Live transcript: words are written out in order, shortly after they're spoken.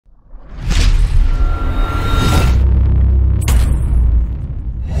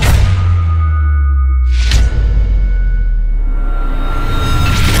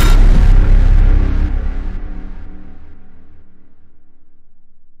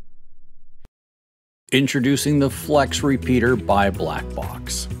Introducing the FLEX Repeater by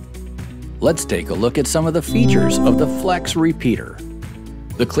Blackbox. Let's take a look at some of the features of the FLEX Repeater.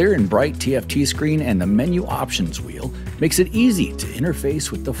 The clear and bright TFT screen and the menu options wheel makes it easy to interface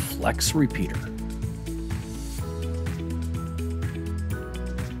with the FLEX Repeater.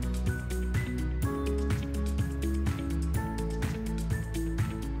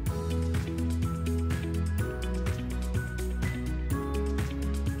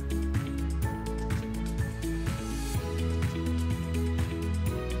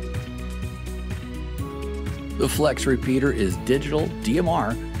 The FLEX Repeater is digital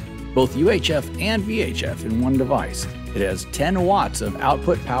DMR, both UHF and VHF in one device. It has 10 watts of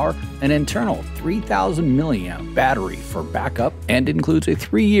output power, an internal 3000 milliamp battery for backup, and includes a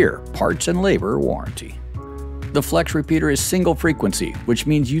 3-year parts and labor warranty. The FLEX Repeater is single frequency, which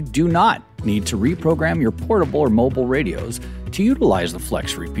means you do not need to reprogram your portable or mobile radios to utilize the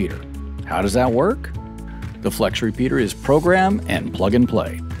FLEX Repeater. How does that work? The FLEX Repeater is program and plug and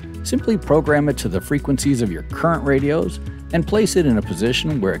play. Simply program it to the frequencies of your current radios and place it in a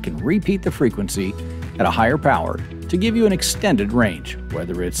position where it can repeat the frequency at a higher power to give you an extended range,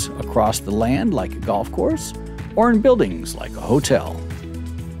 whether it's across the land like a golf course or in buildings like a hotel.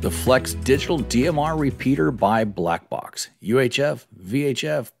 The FLEX Digital DMR Repeater by Blackbox, UHF,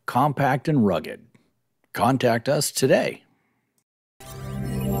 VHF, compact and rugged. Contact us today.